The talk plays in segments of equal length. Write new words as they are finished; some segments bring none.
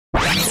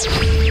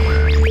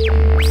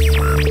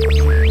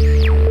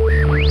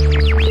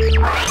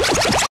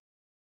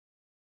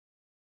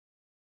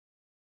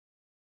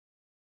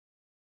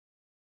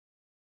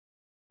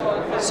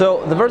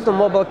So the virtual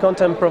mobile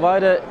content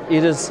provider,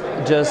 it is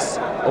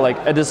just like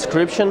a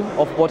description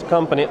of what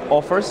company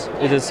offers.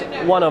 It is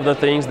one of the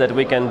things that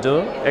we can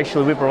do.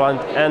 Actually, we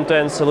provide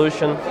end-to-end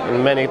solution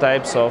in many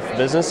types of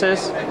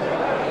businesses.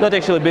 Not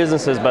actually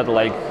businesses, but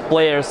like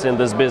players in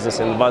this business,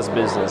 in the bus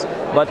business.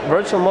 But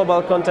virtual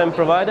mobile content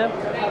provider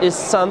is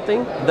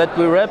something that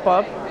we wrap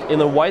up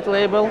in a white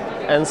label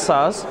and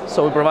SaaS,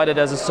 so we provide it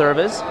as a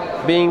service,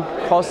 being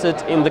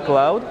hosted in the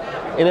cloud,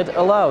 and it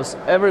allows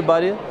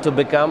everybody to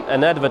become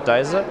an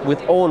advertiser with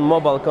own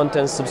mobile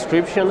content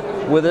subscription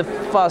with a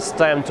fast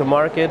time to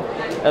market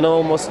and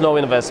almost no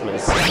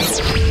investments.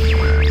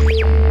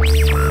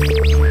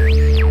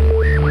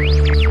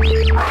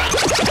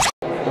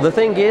 The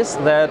thing is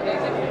that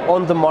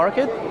on the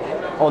market,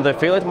 on the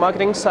affiliate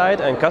marketing side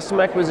and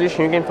customer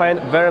acquisition, you can find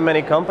very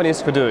many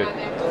companies who do it.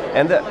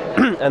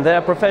 And they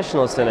are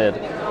professionals in it.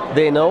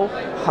 They know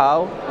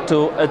how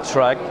to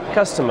attract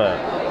customer.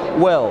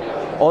 Well,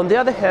 on the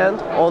other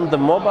hand, on the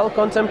mobile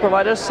content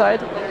provider side,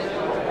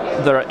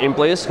 there are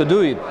employees who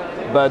do it,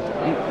 but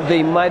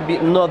they might be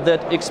not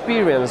that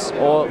experienced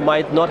or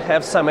might not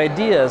have some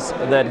ideas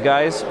that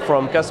guys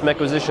from customer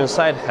acquisition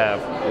side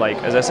have. Like,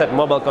 as I said,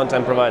 mobile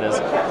content providers.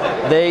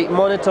 They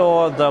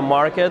monitor the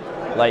market,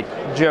 like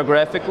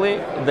geographically,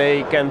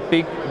 they can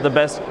pick the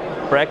best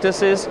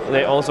practices,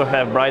 they also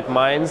have bright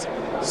minds.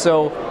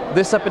 So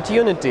this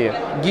opportunity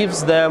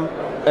gives them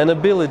an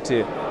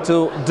ability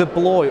to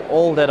deploy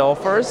all that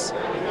offers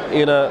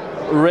in a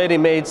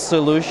ready-made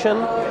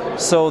solution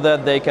so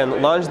that they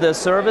can launch their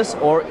service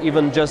or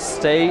even just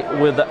stay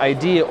with the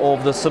idea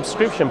of the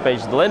subscription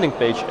page, the landing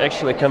page.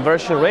 Actually,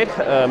 conversion rate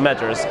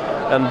matters,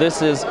 and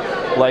this is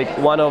like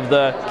one of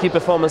the key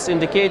performance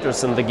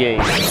indicators in the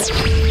game.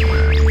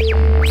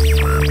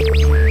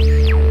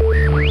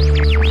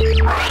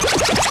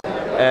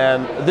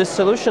 And this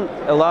solution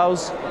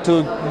allows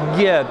to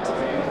get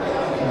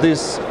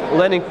these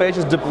landing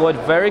pages deployed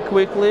very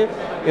quickly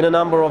in a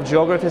number of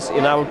geographies,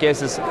 in our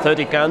cases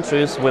 30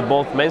 countries with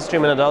both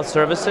mainstream and adult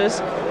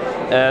services,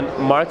 and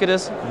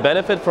marketers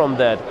benefit from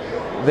that.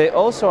 They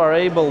also are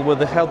able, with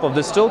the help of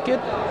this toolkit,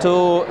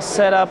 to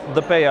set up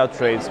the payout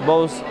rates,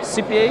 both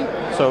CPA,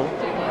 so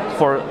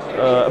for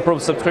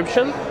approved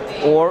subscription,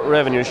 or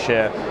revenue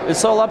share.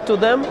 It's all up to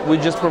them. We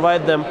just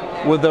provide them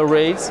with the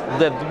rates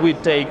that we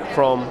take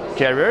from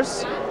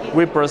carriers.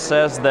 We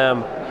process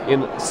them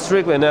in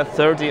strictly net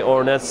 30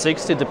 or net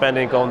 60,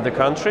 depending on the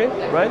country,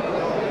 right?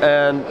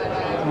 And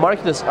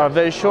marketers are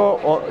very sure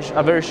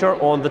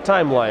on the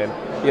timeline.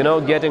 You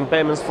know, getting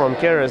payments from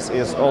carriers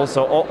is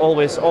also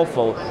always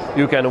awful.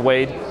 You can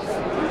wait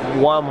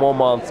 1 more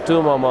month,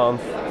 2 more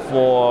months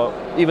for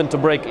even to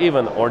break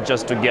even, or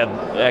just to get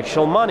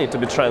actual money to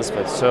be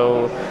transferred.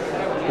 So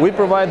we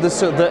provide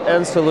the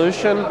end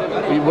solution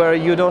where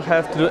you don't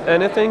have to do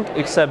anything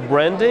except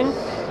branding,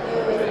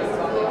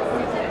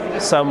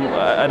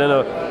 I don't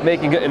know,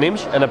 making an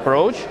image, an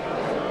approach,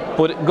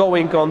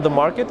 going on the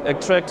market,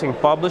 attracting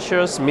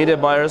publishers, media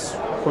buyers,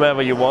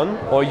 whomever you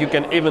want, or you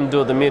can even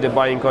do the media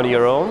buying on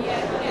your own,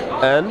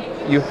 and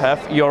you have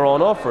your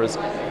own offers.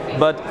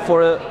 But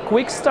for a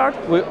quick start,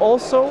 we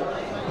also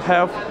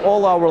have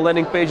all our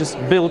landing pages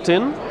built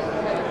in,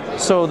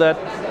 so that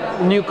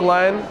new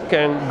client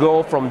can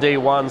go from day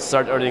one,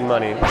 start earning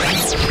money.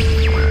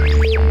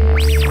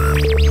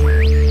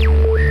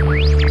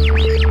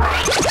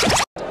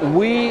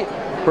 We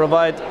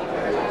provide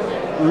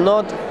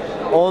not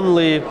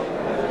only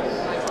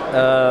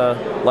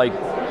like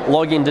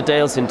login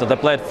details into the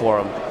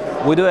platform,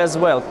 we do as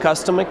well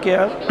customer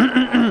care,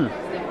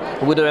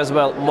 we do as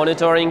well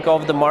monitoring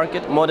of the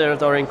market,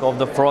 monitoring of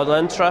the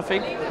fraudulent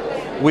traffic,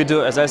 we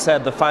do, as I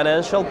said, the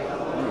financial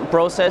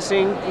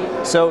processing.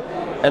 So,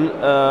 and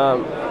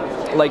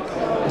like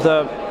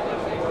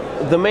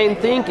the main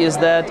thing is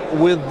that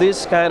with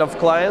this kind of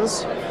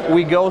clients,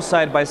 we go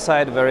side by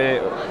side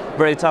very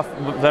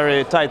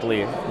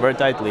tightly,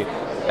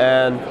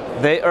 and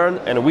they earn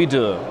and we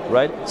do,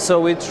 right?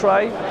 So we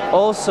try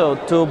also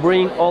to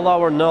bring all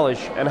our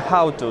knowledge and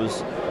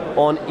how-tos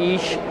on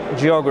each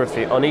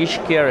geography, on each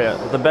carrier,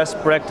 the best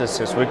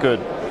practices we could.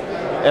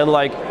 And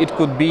like it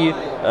could be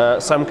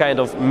some kind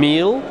of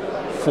meal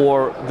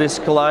for these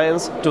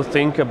clients to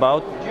think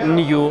about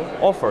new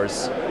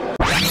offers.